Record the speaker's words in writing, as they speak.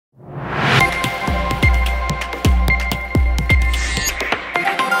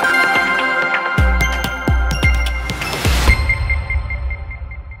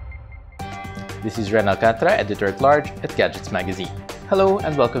is Ren Alcantara, Editor-at-Large at Gadgets Magazine. Hello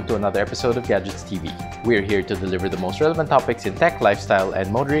and welcome to another episode of Gadgets TV. We're here to deliver the most relevant topics in tech, lifestyle, and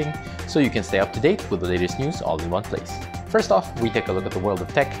motoring, so you can stay up to date with the latest news all in one place. First off, we take a look at the world of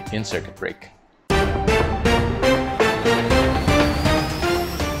tech in Circuit Break.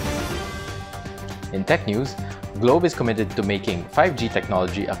 In tech news, Globe is committed to making 5G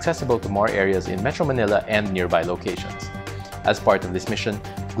technology accessible to more areas in Metro Manila and nearby locations. As part of this mission,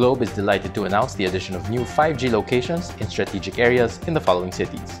 Globe is delighted to announce the addition of new 5G locations in strategic areas in the following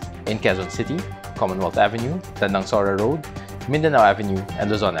cities. In Quezon City, Commonwealth Avenue, Tandangsora Road, Mindanao Avenue, and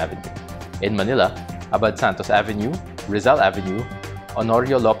Luzon Avenue. In Manila, Abad Santos Avenue, Rizal Avenue,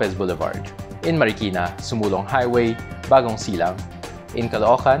 Honorio Lopez Boulevard. In Marikina, Sumulong Highway, Bagong Silang. In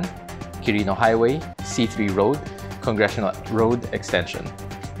Caloocan, Quirino Highway, C3 Road, Congressional Road Extension.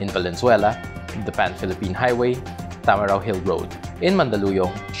 In Valenzuela, the Pan-Philippine Highway, Tamarao Hill Road. In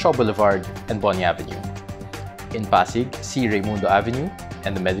Mandaluyong, Shaw Boulevard and Boni Avenue. In Pasig, C. Raimundo Avenue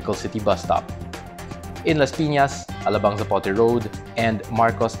and the Medical City Bus Stop. In Las Piñas, Alabang Zapote Road and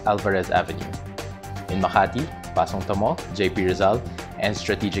Marcos Alvarez Avenue. In Makati, Pasong Tamo, JP Rizal, and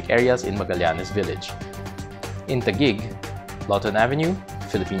strategic areas in Magallanes Village. In Taguig, Lawton Avenue,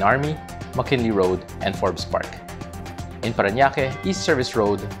 Philippine Army, McKinley Road, and Forbes Park. In Parañaque, East Service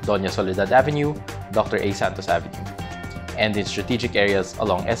Road, Doña Soledad Avenue, Dr. A. Santos Avenue. And in strategic areas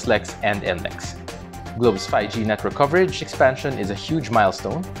along SLEX and NLEX. Globe's 5G network coverage expansion is a huge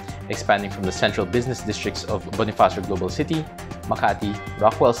milestone, expanding from the central business districts of Bonifacio Global City, Makati,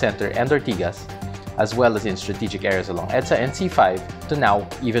 Rockwell Center, and Ortigas, as well as in strategic areas along EDSA and C5 to now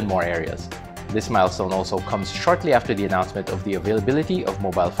even more areas. This milestone also comes shortly after the announcement of the availability of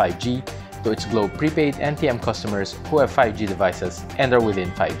mobile 5G to its Globe prepaid and TM customers who have 5G devices and are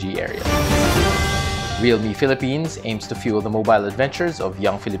within 5G areas. Realme Philippines aims to fuel the mobile adventures of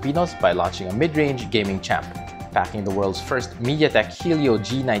young Filipinos by launching a mid-range gaming champ. Packing the world's first MediaTek Helio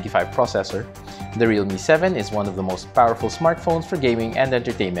G95 processor, the Realme 7 is one of the most powerful smartphones for gaming and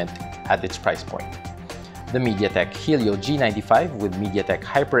entertainment at its price point. The MediaTek Helio G95 with MediaTek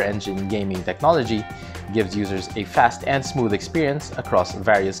Hyper Engine gaming technology gives users a fast and smooth experience across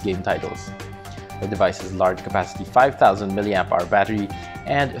various game titles. The device's large-capacity 5,000 mAh battery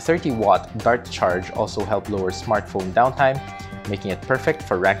and 30-watt Dart charge also help lower smartphone downtime, making it perfect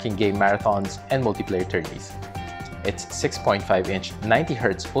for ranking game marathons and multiplayer tourneys. Its 6.5-inch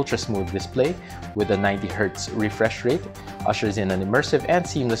 90Hz ultra-smooth display with a 90Hz refresh rate ushers in an immersive and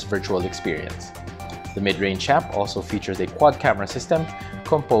seamless virtual experience. The mid-range champ also features a quad-camera system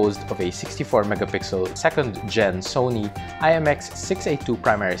composed of a 64-megapixel second-gen Sony IMX682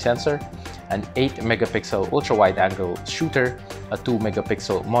 primary sensor, an 8-megapixel ultra-wide-angle shooter, a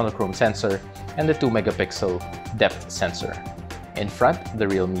 2-megapixel monochrome sensor, and a 2-megapixel depth sensor. In front, the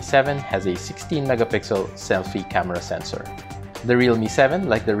Realme 7 has a 16-megapixel selfie camera sensor. The Realme 7,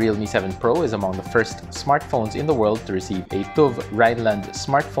 like the Realme 7 Pro, is among the first smartphones in the world to receive a TÜV Rheinland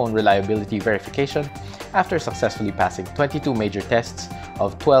Smartphone Reliability Verification after successfully passing 22 major tests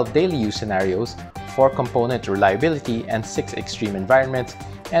of 12 daily use scenarios, 4 component reliability and 6 extreme environments,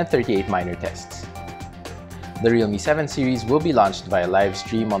 and 38 minor tests. The Realme 7 series will be launched via live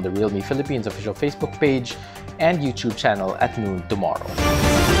stream on the Realme Philippines official Facebook page and YouTube channel at noon tomorrow.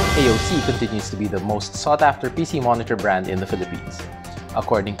 AOC continues to be the most sought-after PC monitor brand in the Philippines.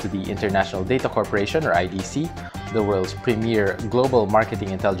 According to the International Data Corporation, or IDC, the world's premier global marketing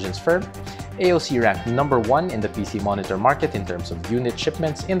intelligence firm, AOC ranked #1 in the PC monitor market in terms of unit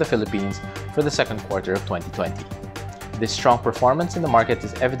shipments in the Philippines for the second quarter of 2020. This strong performance in the market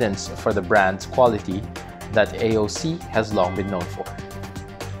is evidence for the brand's quality that AOC has long been known for.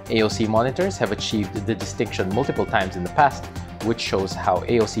 AOC monitors have achieved the distinction multiple times in the past, which shows how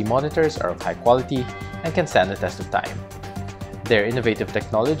AOC monitors are of high quality and can stand the test of time. Their innovative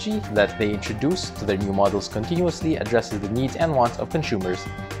technology that they introduce to their new models continuously addresses the needs and wants of consumers,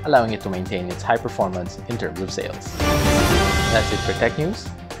 allowing it to maintain its high performance in terms of sales. That's it for tech news.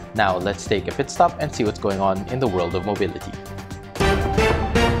 Now let's take a pit stop and see what's going on in the world of mobility.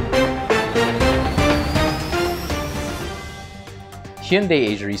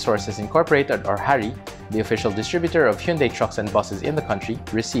 Hyundai Asia Resources Incorporated, or HARI, the official distributor of Hyundai trucks and buses in the country,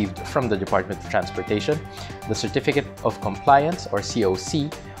 received from the Department of Transportation the Certificate of Compliance, or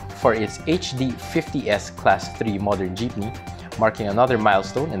COC, for its HD50S Class 3 modern jeepney, marking another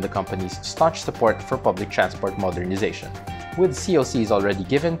milestone in the company's staunch support for public transport modernization. With COCs already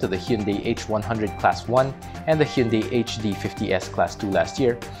given to the Hyundai H100 Class 1 and the Hyundai HD50S Class 2 last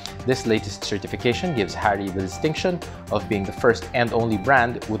year, this latest certification gives HARI the distinction of being the first and only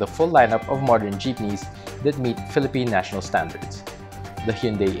brand with a full lineup of modern jeepneys that meet Philippine national standards. The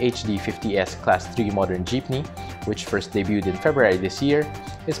Hyundai HD50S Class 3 modern jeepney, which first debuted in February this year,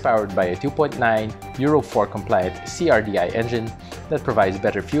 is powered by a 2.9 Euro 4 compliant CRDI engine that provides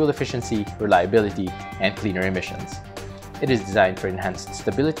better fuel efficiency, reliability, and cleaner emissions. It is designed for enhanced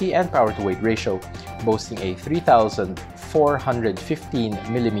stability and power-to-weight ratio, boasting a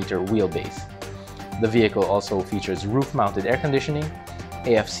 3,415mm wheelbase. The vehicle also features roof-mounted air conditioning,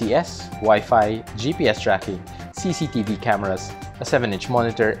 AFCS, Wi-Fi, GPS tracking, CCTV cameras, a 7-inch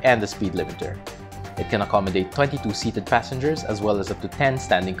monitor, and a speed limiter. It can accommodate 22 seated passengers as well as up to 10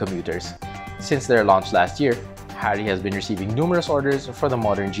 standing commuters. Since their launch last year, Harry has been receiving numerous orders for the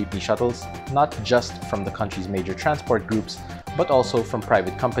modern jeepney shuttles, not just from the country's major transport groups, but also from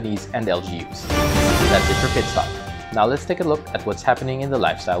private companies and LGUs. That's it for Pit Stop. Now let's take a look at what's happening in the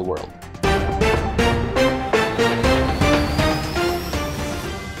lifestyle world.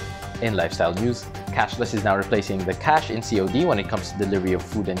 In lifestyle news, Cashless is now replacing the cash in COD when it comes to delivery of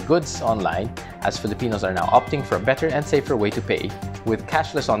food and goods online, as Filipinos are now opting for a better and safer way to pay. With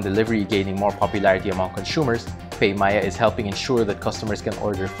cashless on delivery gaining more popularity among consumers, Paymaya is helping ensure that customers can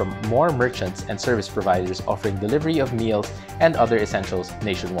order from more merchants and service providers offering delivery of meals and other essentials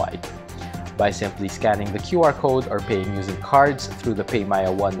nationwide. By simply scanning the QR code or paying using cards through the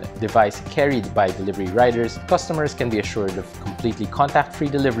Paymaya One device carried by delivery riders, customers can be assured of completely contact-free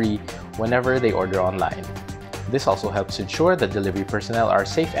delivery whenever they order online. This also helps ensure that delivery personnel are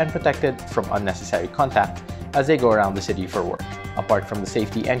safe and protected from unnecessary contact as they go around the city for work. Apart from the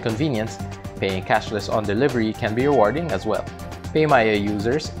safety and convenience, paying cashless on delivery can be rewarding as well. Paymaya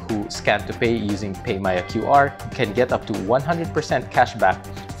users who scan to pay using Paymaya QR can get up to 100% cash back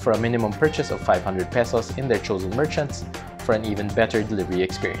for a minimum purchase of 500 pesos in their chosen merchants for an even better delivery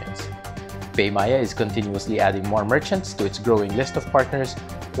experience. Paymaya is continuously adding more merchants to its growing list of partners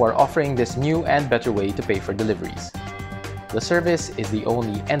who are offering this new and better way to pay for deliveries. The service is the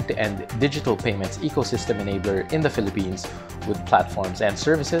only end-to-end digital payments ecosystem enabler in the Philippines, with platforms and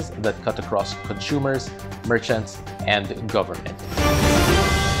services that cut across consumers, merchants, and government.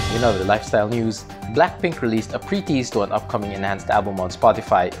 In other lifestyle news, Blackpink released a pre-tease to an upcoming enhanced album on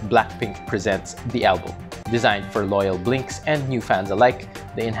Spotify, Blackpink Presents The Album. Designed for loyal Blinks and new fans alike,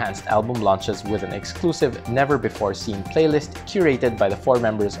 the enhanced album launches with an exclusive never-before-seen playlist curated by the 4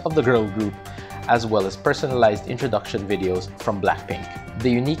 members of the girl group, as well as personalized introduction videos from Blackpink. The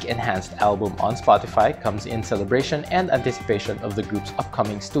unique enhanced album on Spotify comes in celebration and anticipation of the group's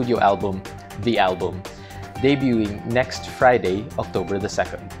upcoming studio album, The Album, debuting next Friday, October the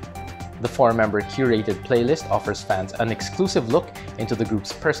 2nd. The 4-member curated playlist offers fans an exclusive look into the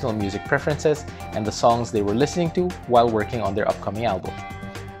group's personal music preferences and the songs they were listening to while working on their upcoming album.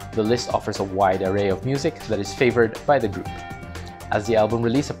 The list offers a wide array of music that is favored by the group. As the album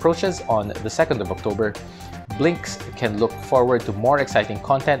release approaches on the 2nd of October, Blinks can look forward to more exciting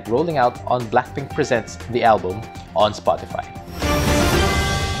content rolling out on Blackpink Presents The Album on Spotify.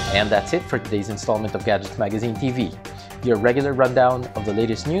 And that's it for today's installment of Gadgets Magazine TV, your regular rundown of the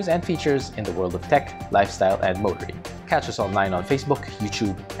latest news and features in the world of tech, lifestyle, and motoring. Catch us online on Facebook,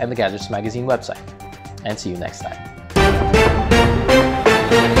 YouTube, and the Gadgets Magazine website. And see you next time.